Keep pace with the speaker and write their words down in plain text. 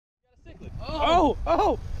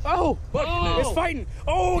It's fighting.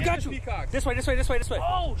 Oh, got you. This way.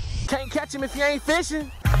 Oh, can't catch him if you ain't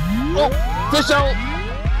fishing. Oh, fish on.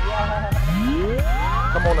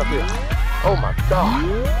 Come on up here. Oh my God.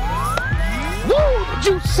 Woo, did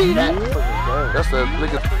you see that? That's the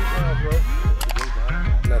biggest.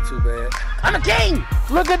 not too bad. I'm a king.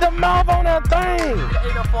 Look at the mouth on that thing. The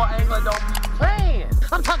 804 angler don't be playing.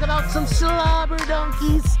 I'm talking about some slobber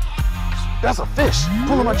donkeys. That's a fish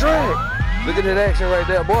pulling my drag. Look at that action right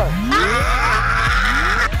there, boy.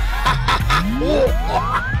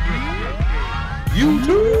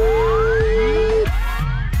 YouTube.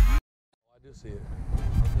 I do see it.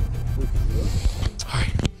 All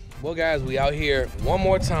right. Well, guys, we out here one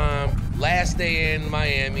more time. Last day in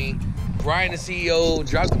Miami. Brian, the CEO,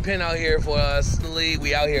 dropped the pin out here for us in the league.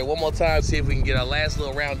 We out here one more time, see if we can get our last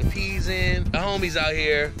little round of peas in. The homies out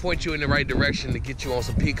here point you in the right direction to get you on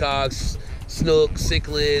some peacocks, snooks,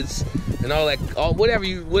 cichlids, and all that, whatever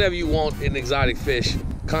you want in exotic fish.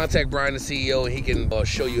 Contact Brian, the CEO, and he can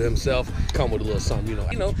show you himself. Come with a little something, you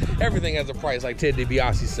know, everything has a price, like Ted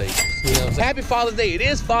DiBiase say. You know what I'm saying? Happy Father's Day. It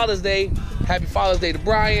is Father's Day. Happy Father's Day to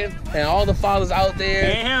Brian and all the fathers out there.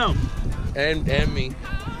 And him. And me.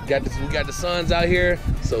 We got the sons out here,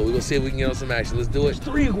 so we're gonna see if we can get on some action. Let's do it. There's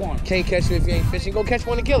 3 iguanas. Can't catch it if you ain't fishing. Go catch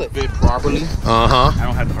one and kill it. Fit properly. I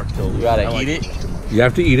don't have the heart to kill it. You gotta eat it, You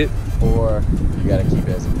have to eat it. or you gotta keep it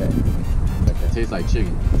as a pet. It tastes like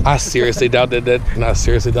chicken. I seriously doubt that. Not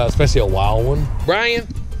seriously doubt, especially a wild one. Brian,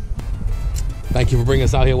 thank you for bringing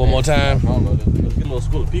us out here one more time. There's a little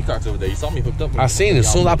school of peacocks over there. You saw me hooked up. I seen it.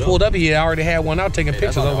 As soon as I pulled up here, I already had one out taking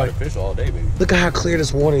pictures. I was like, fish all day, baby. look at how clear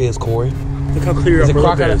this water is, Corey. Look how clear Is it our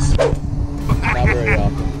road is. Not very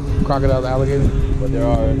often. Crocodiles, alligators? But there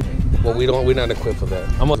are. Well, we're not equipped for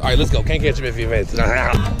that. All right, let's go. Can't catch him if you ain't.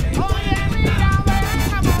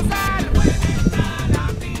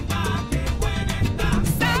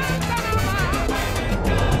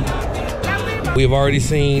 We have already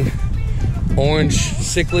seen orange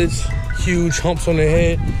cichlids, huge humps on their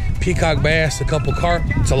head, peacock bass, a couple carp,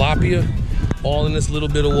 tilapia, all in this little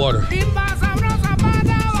bit of water.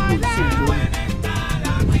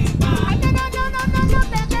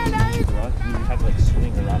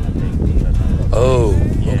 Oh,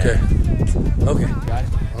 yeah. Okay. Got it?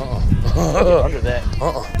 Under that.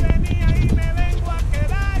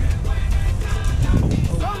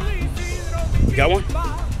 You got one?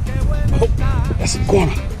 Oh, that's an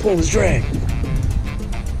iguana. Pulling his drag.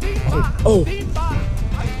 Oh.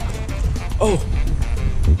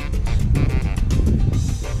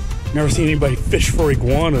 Never seen anybody fish for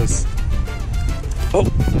iguanas. Oh.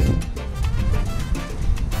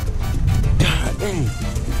 God dang.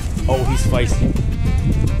 Oh, he's feisty.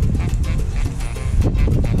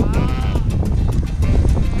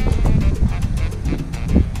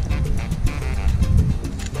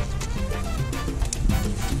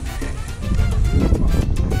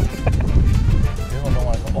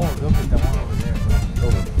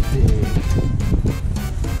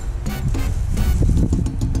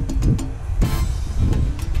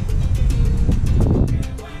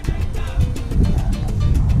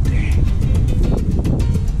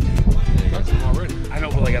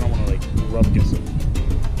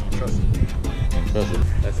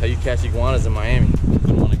 That's how you catch iguanas in Miami. Put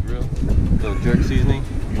them on a grill, little jerk seasoning.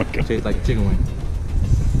 Tastes like a chicken wing.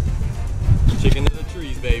 Chicken to the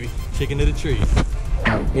trees, baby. Chicken to the trees.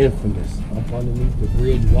 I'm infamous. Up underneath the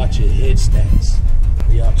bridge watching head stats.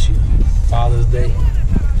 We out here. Father's Day,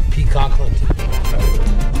 peacock hunting.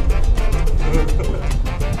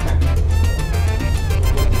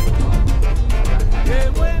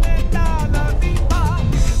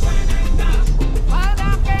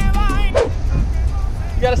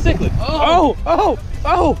 You got a cichlid. Oh!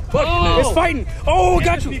 It's fighting. Oh,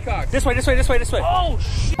 got you. Peacock. This way. Oh,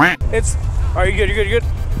 It's. Are you good? You're good.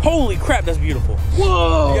 Holy crap, that's beautiful.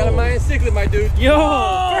 whoa. You got a Mayan cichlid, my dude. Yo,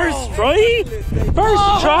 first try. First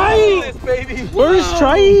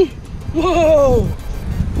try. Whoa!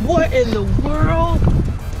 What in the world?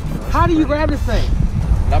 How do you grab this thing?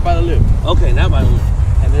 Not by the lip. Okay, not by the lip.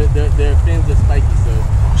 And their fins are spiky, so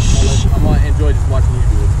I'm gonna enjoy just watching you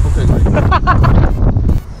do it. Okay, great.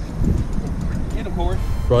 Get him, Corey.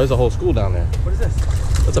 Bro, there's a whole school down there. What is this?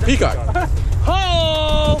 It's a peacock.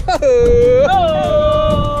 Oh!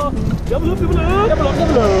 Double up.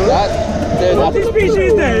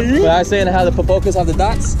 Multi-species day. What I saying how the papocas have the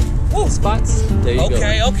dots? Oh, spots. There you go.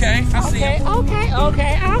 Okay. I see him. Okay.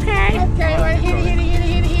 Hit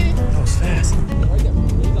it. That was fast.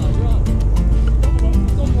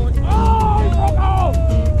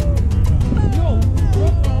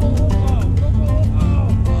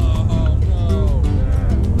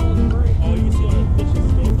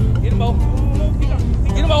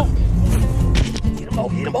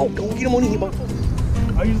 Get him on the bro.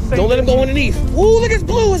 Don't let him go underneath. Ooh, look, it's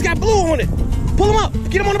blue. It's got blue on it. Pull him up.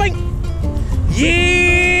 Get him on the bank.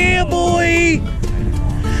 Yeah, boy.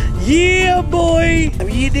 Yeah, boy.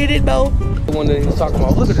 You did it, bro. The one that he was talking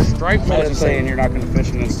about. Look at the stripe. Imagine saying you're not going to fish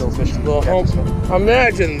and then still fishing. Well,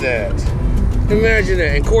 imagine that. Imagine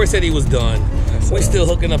that. And Corey said he was done. We're still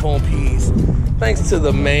hooking up on peas. Thanks to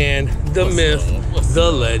the man, the myth,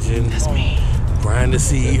 the legend. That's me. Brian, the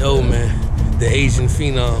CEO, man. The Asian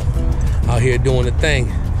phenom out here doing the thing.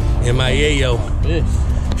 MIA, yo.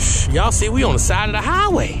 Y'all see, we on the side of the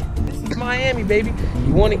highway. This is Miami, baby.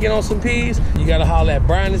 You want to get on some peas? You got to holler at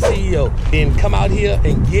Brian, the CEO. Then come out here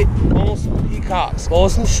and get on some peacocks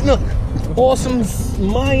or some snook or some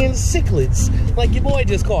Mayan cichlids like your boy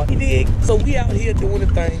just caught. You dig? So we out here doing the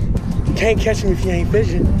thing. You can't catch him if you ain't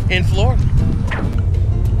fishing in Florida.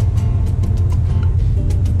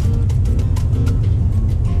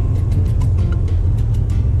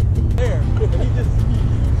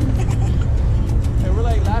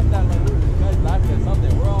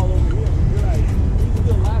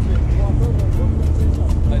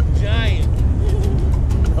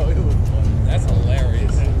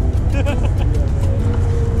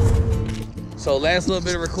 So last little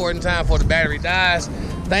bit of recording time before the battery dies.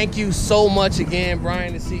 Thank you so much again,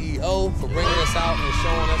 Brian, the CEO, for bringing us out and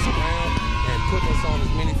showing us around and putting us on as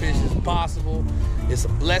many fish as possible. It's a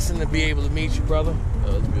blessing to be able to meet you, brother.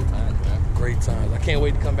 It's good times, man. Great times. I can't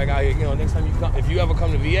wait to come back out here. You know, next time you come, if you ever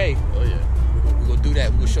come to VA, oh yeah, we're gonna do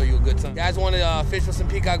that. We're gonna show you a good time. You guys want to fish with some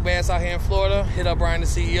peacock bass out here in Florida? Hit up Brian, the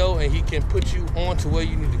CEO, and he can put you on to where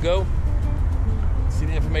you need to go. See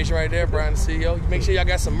the information right there, Brian, the CEO. Make sure y'all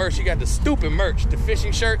got some merch. You got the stupid merch, the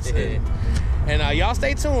fishing shirts. And y'all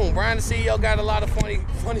stay tuned. Brian, the CEO, got a lot of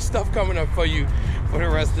funny stuff coming up for you for the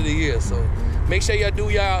rest of the year. So make sure y'all do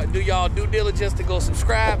y'all due diligence to go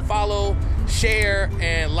subscribe, follow, share,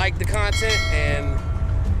 and like the content. And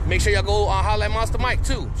make sure y'all go holler at Monster Mike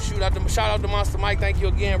too. Shout out to Monster Mike. Thank you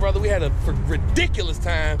again, brother. We had a ridiculous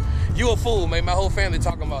time. You a fool, man. My whole family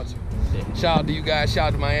talking about you. Shout out to you guys. Shout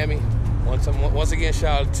out to Miami. Once again,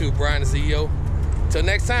 shout out to Brian, the CEO. Till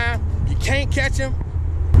next time, you can't catch him.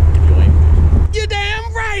 You're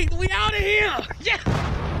damn right. We out of here. Yeah.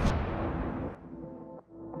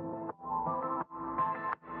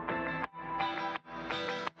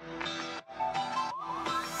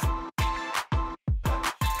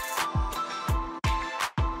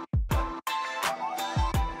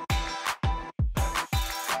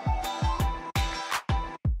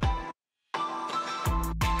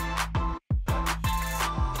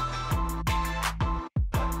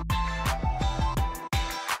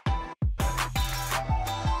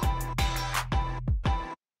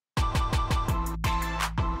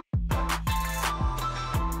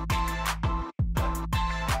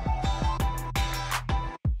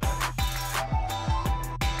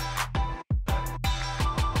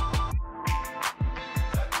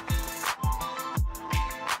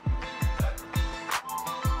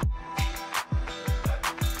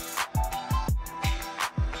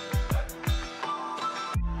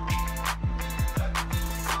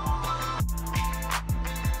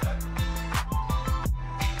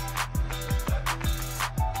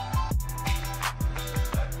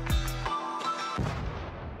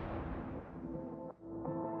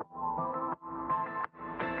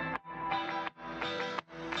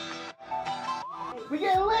 We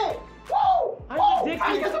getting lit! Woo! Woo!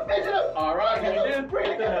 I get some fish in them! Alright.